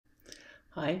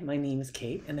Hi, my name is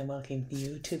Kate, and I welcome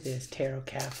you to this Tarot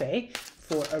Cafe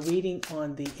for a reading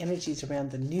on the energies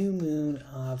around the new moon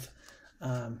of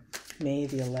May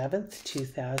the 11th,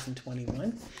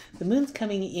 2021. The moon's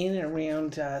coming in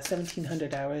around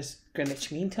 1700 hours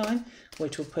Greenwich Mean Time,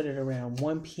 which will put it around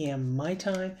 1 p.m. my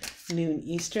time, noon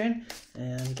Eastern,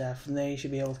 and from there you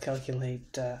should be able to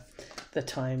calculate the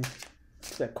time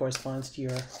that corresponds to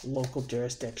your local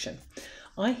jurisdiction.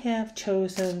 I have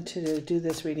chosen to do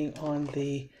this reading on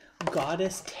the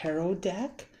Goddess Tarot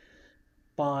deck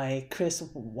by Kris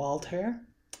Waldherr,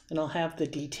 and I'll have the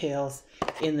details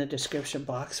in the description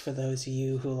box for those of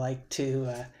you who like to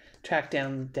track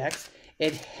down the decks.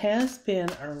 It has been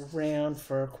around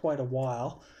for quite a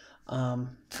while. I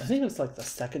think it was like the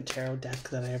second tarot deck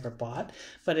that I ever bought,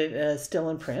 but it is still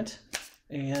in print.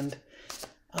 And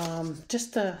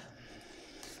just a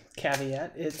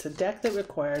caveat, it's a deck that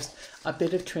requires a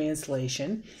bit of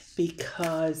translation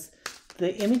because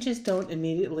the images don't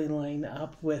immediately line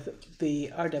up with the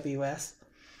RWS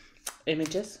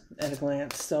images at a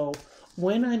glance. So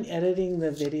when I'm editing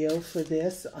the video for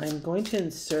this, I'm going to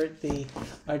insert the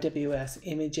RWS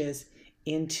images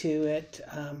into it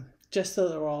just so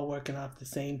they're all working off the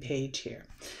same page here.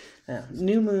 Now,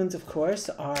 new moons, of course,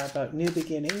 are about new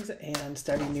beginnings and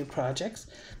starting new projects.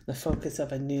 The focus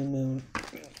of a new moon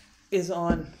is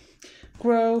on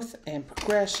growth and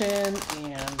progression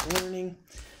and learning.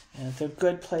 And it's a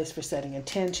good place for setting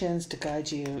intentions to guide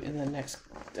you in the next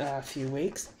few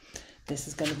weeks. This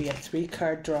is going to be a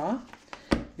 3-card draw.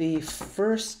 The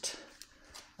first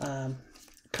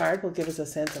card will give us a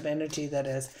sense of energy that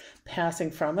is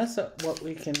passing from us, what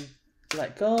we can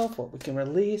let go of, what we can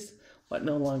release, what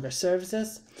no longer serves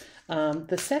us.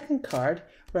 The second card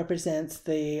represents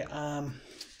the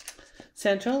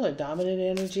central or dominant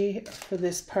energy for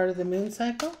this part of the moon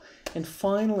cycle. And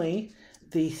finally,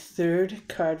 the third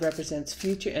card represents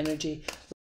future energy.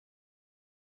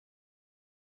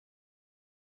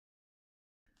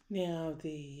 Now,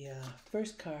 the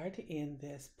first card in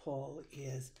this pull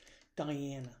is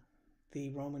Diana, the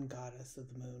Roman goddess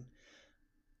of the moon.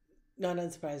 Not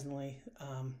unsurprisingly,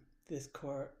 this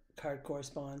card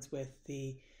corresponds with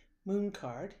the moon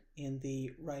card in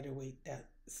the Rider-Waite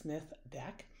Smith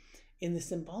deck. In the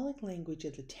symbolic language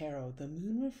of the tarot, the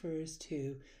moon refers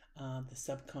to the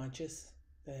subconscious,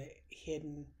 the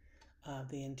hidden,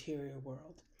 the interior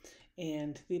world.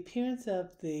 And the appearance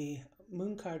of the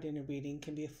moon card in a reading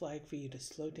can be a flag for you to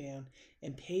slow down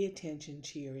and pay attention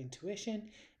to your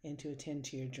intuition and to attend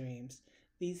to your dreams.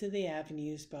 These are the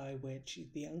avenues by which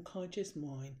the unconscious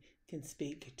mind can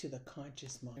speak to the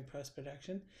conscious mind.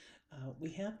 Post-production,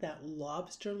 we have that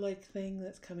lobster-like thing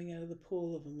that's coming out of the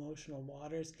pool of emotional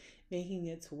waters, making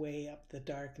its way up the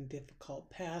dark and difficult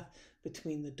path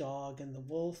between the dog and the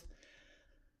wolf.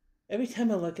 Every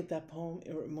time I look at that poem,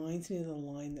 it reminds me of the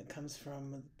line that comes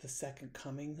from The Second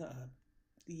Coming,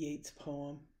 Yeats'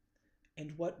 poem.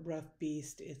 And what rough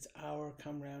beast its hour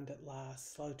come round at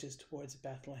last, slouches towards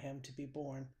Bethlehem to be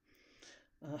born.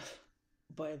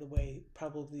 By the way,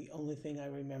 probably the only thing I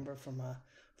remember from a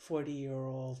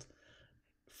 40-year-old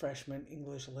freshman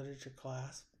English literature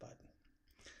class, but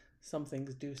some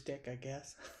things do stick, I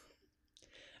guess.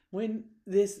 When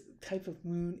this type of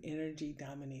moon energy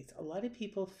dominates, a lot of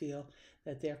people feel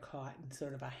that they're caught in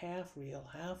sort of a half-real,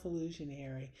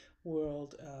 half-illusionary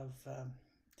world of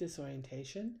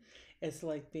disorientation. It's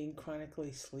like being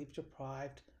chronically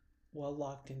sleep-deprived while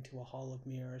locked into a hall of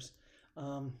mirrors.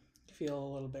 You feel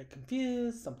a little bit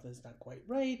confused, something's not quite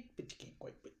right, but you can't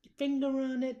quite put your finger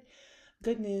on it.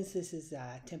 Good news, this is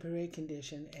a temporary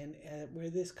condition, and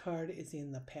where this card is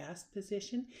in the past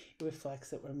position, it reflects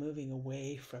that we're moving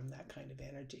away from that kind of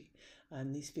energy.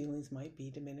 And these feelings might be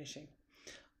diminishing.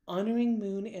 Honoring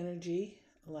moon energy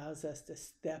allows us to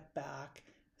step back,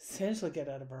 essentially get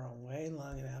out of our own way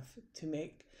long enough to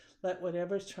let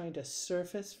whatever's trying to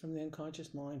surface from the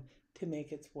unconscious mind to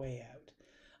make its way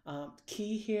out.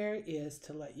 Key here is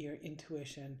to let your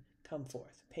intuition come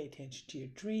forth. Pay attention to your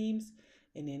dreams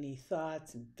and any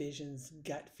thoughts and visions,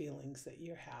 gut feelings that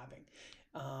you're having.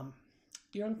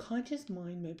 Your unconscious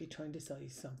mind might be trying to tell you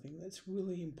something that's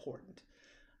really important.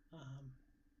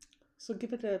 So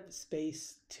give it a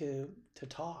space to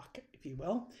talk, if you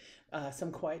will.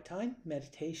 Some quiet time,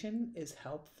 meditation is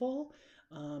helpful.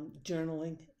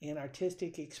 Journaling and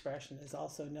artistic expression is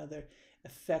also another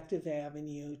effective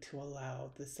avenue to allow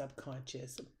the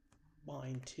subconscious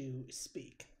mind to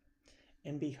speak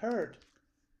and be heard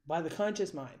by the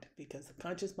conscious mind, because the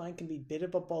conscious mind can be a bit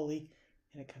of a bully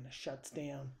and it kind of shuts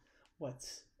down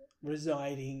what's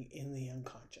residing in the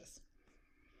unconscious.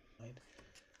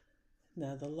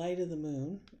 Now, the light of the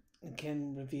moon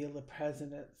can reveal the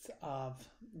presence of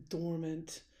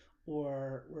dormant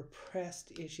or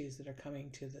repressed issues that are coming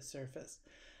to the surface.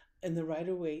 In the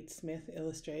Rider-Waite Smith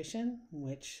illustration,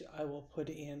 which I will put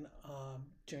in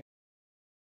during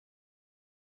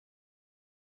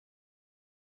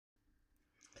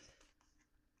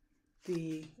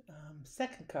the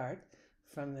second card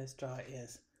from this draw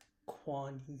is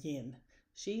Kuan Yin.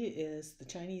 She is the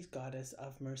Chinese goddess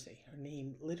of mercy. Her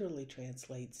name literally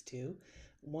translates to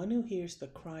one who hears the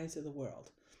cries of the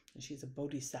world. And she's a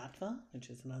bodhisattva, which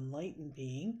is an enlightened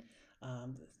being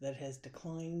that has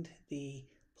declined the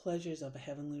pleasures of a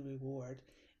heavenly reward,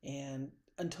 and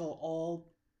until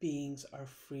all beings are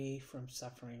free from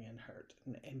suffering and hurt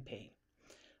and pain.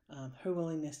 Her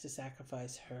willingness to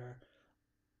sacrifice her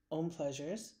own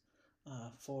pleasures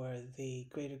for the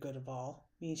greater good of all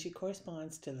means she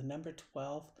corresponds to the number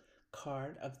 12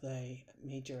 card of the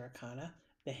major arcana,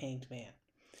 the Hanged Man.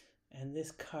 And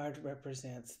this card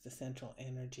represents the central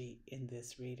energy in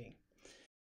this reading.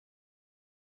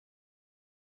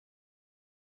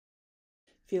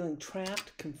 Feeling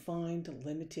trapped, confined,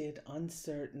 limited,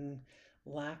 uncertain,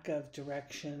 lack of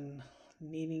direction,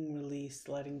 needing release,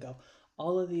 letting go.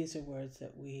 All of these are words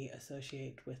that we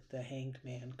associate with the Hanged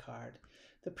Man card.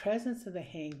 The presence of the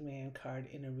Hanged Man card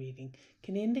in a reading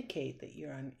can indicate that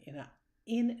you're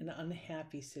in an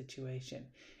unhappy situation.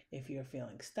 If you're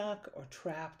feeling stuck or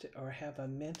trapped or have a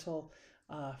mental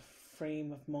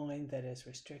frame of mind that is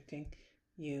restricting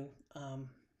you,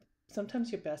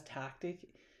 sometimes your best tactic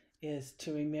is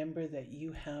to remember that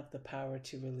you have the power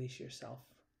to release yourself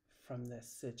from this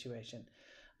situation.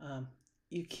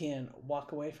 You can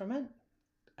walk away from it,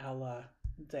 a la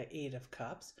the Eight of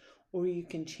Cups, or you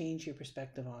can change your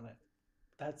perspective on it.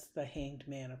 That's the Hanged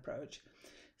Man approach.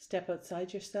 Step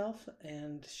outside yourself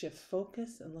and shift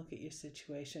focus and look at your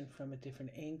situation from a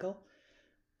different angle.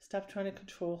 Stop trying to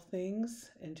control things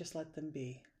and just let them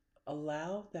be.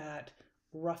 Allow that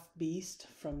rough beast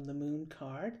from the Moon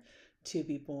card to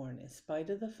be born, in spite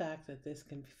of the fact that this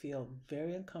can feel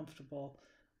very uncomfortable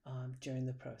during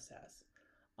the process.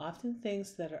 Often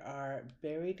things that are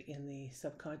buried in the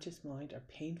subconscious mind are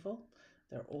painful.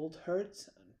 They're old hurts,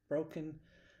 broken,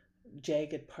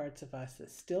 jagged parts of us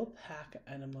that still pack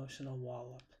an emotional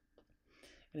wallop.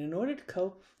 And in order to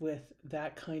cope with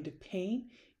that kind of pain,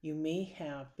 you may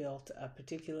have built a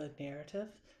particular narrative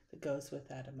that goes with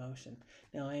that emotion.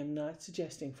 Now, I am not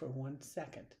suggesting for 1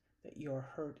 second that your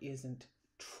hurt isn't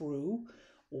true,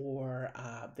 or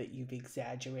that you've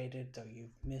exaggerated or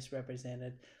you've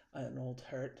misrepresented an old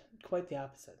hurt. Quite the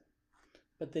opposite.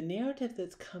 But the narrative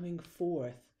that's coming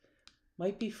forth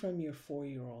might be from your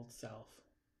 4-year-old self.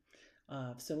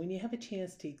 So when you have a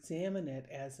chance to examine it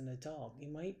as an adult, you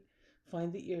might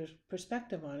find that your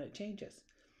perspective on it changes.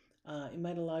 It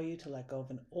might allow you to let go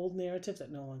of an old narrative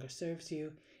that no longer serves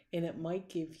you, and it might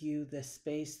give you the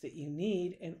space that you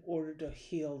need in order to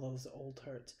heal those old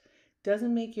hurts.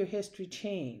 Doesn't make your history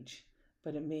change,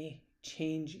 but it may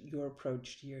change your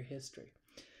approach to your history.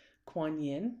 Kuan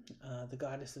Yin, the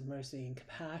goddess of mercy and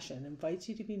compassion, invites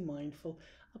you to be mindful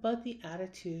about the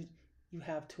attitude you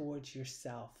have towards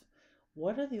yourself.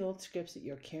 What are the old scripts that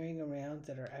you're carrying around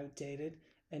that are outdated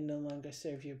and no longer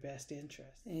serve your best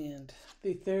interest? And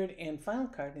the third and final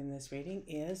card in this reading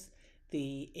is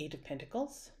the Eight of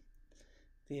Pentacles,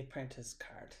 the Apprentice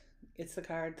card. It's the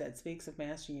card that speaks of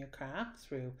mastering your craft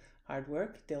through hard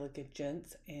work,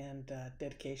 diligence, and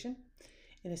dedication.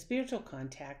 In a spiritual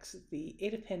context, the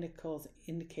Eight of Pentacles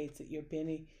indicates that you're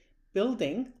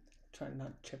building, trying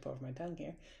not to trip over my tongue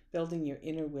here, building your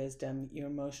inner wisdom, your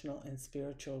emotional and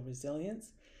spiritual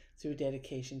resilience through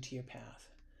dedication to your path.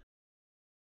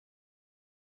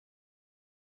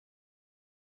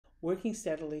 Working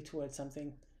steadily towards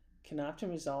something can often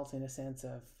result in a sense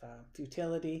of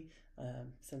futility, a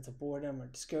sense of boredom or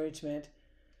discouragement.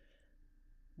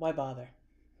 Why bother?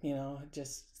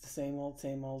 Just the same old,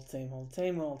 same old, same old,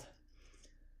 same old.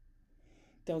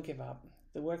 Don't give up.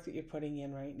 The work that you're putting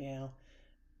in right now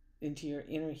into your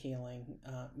inner healing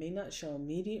may not show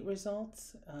immediate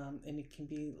results, and it can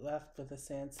be left with a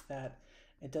sense that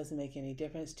it doesn't make any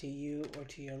difference to you or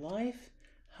to your life.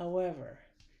 However,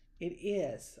 it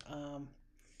is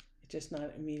just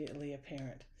not immediately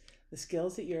apparent. The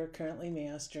skills that you're currently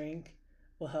mastering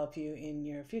will help you in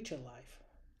your future life.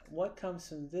 What comes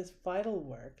from this vital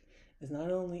work is not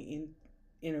only in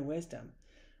inner wisdom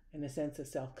and a sense of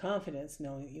self-confidence,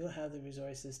 knowing that you'll have the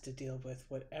resources to deal with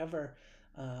whatever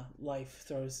life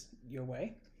throws your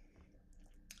way.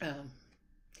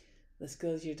 The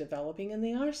skills you're developing, and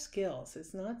they are skills.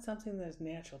 It's not something that's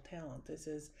natural talent. This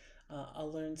is a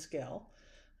learned skill.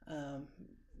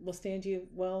 Will stand you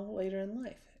well later in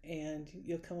life. and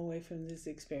you'll come away from this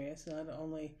experience not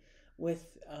only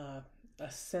with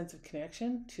a sense of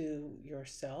connection to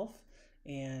yourself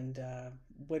and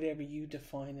whatever you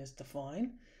define as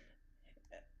define,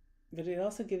 but it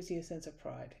also gives you a sense of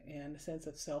pride and a sense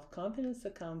of self-confidence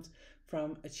that comes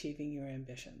from achieving your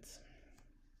ambitions.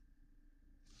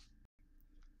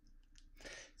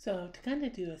 So to kind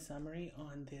of do a summary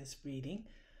on this reading,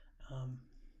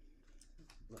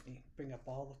 let me bring up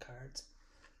all the cards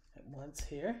at once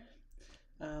here.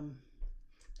 I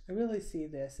really see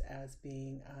this as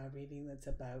being a reading that's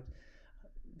about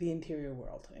the interior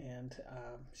world and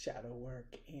shadow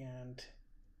work and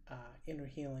inner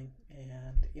healing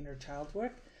and inner child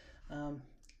work.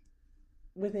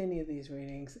 With any of these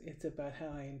readings, it's about how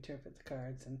I interpret the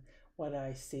cards and what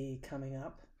I see coming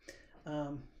up.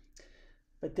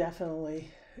 But definitely,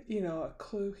 a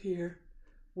clue here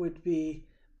would be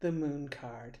the moon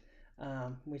card,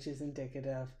 which is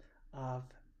indicative of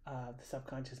the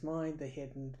subconscious mind, the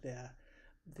hidden,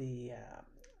 the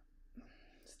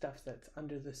stuff that's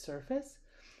under the surface.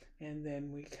 And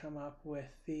then we come up with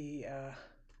the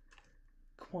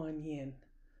Kuan Yin,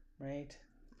 right?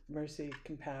 Mercy,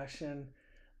 compassion,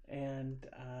 and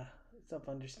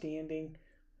self-understanding,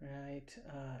 right?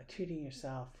 Treating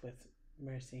yourself with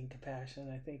mercy and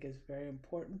compassion, I think, is a very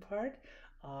important part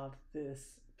of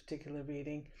this particular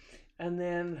reading. And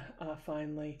then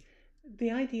finally,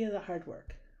 the idea of the hard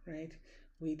work, right?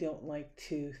 We don't like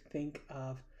to think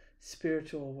of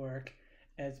spiritual work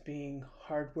as being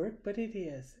hard work, but it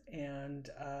is. And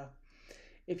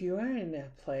if you are in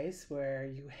a place where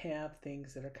you have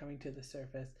things that are coming to the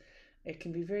surface, it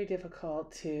can be very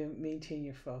difficult to maintain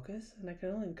your focus. And I can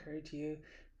only encourage you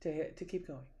to keep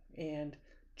going. And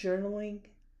journaling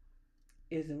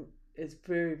is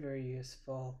very, very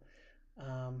useful.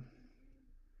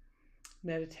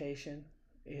 Meditation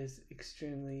is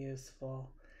extremely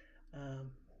useful.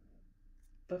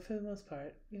 But for the most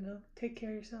part, take care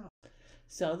of yourself.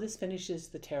 So this finishes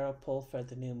the tarot pull for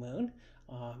the new moon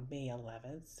on May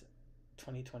 11th,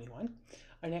 2021.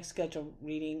 Our next scheduled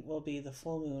reading will be the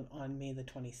full moon on May the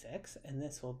 26th, and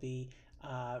this will be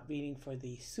reading for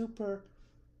the super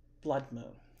blood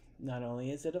moon. Not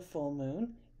only is it a full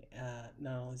moon,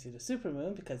 not only is it a super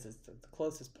moon because it's the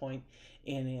closest point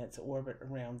in its orbit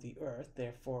around the Earth,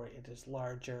 therefore it is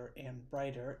larger and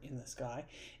brighter in the sky,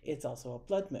 it's also a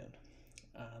blood moon.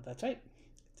 That's right,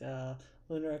 it's a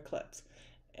lunar eclipse,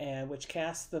 which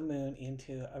casts the moon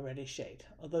into a reddish shade.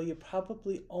 Although you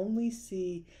probably only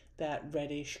see that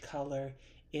reddish color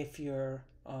if you're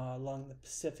along the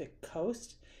Pacific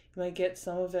coast. You might get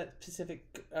some of it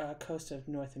Pacific coast of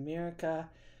North America,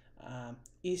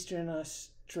 Eastern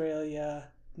Australia,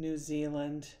 New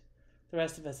Zealand. The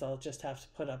rest of us will just have to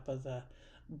put up with a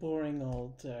boring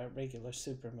old regular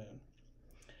supermoon.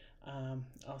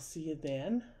 I'll see you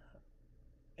then.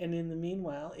 And in the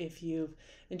meanwhile, if you've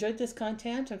enjoyed this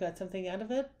content or got something out of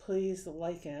it, please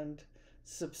like and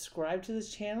subscribe to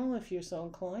this channel if you're so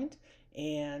inclined.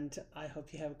 And I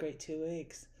hope you have a great 2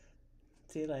 weeks.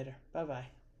 See you later.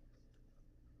 Bye-bye.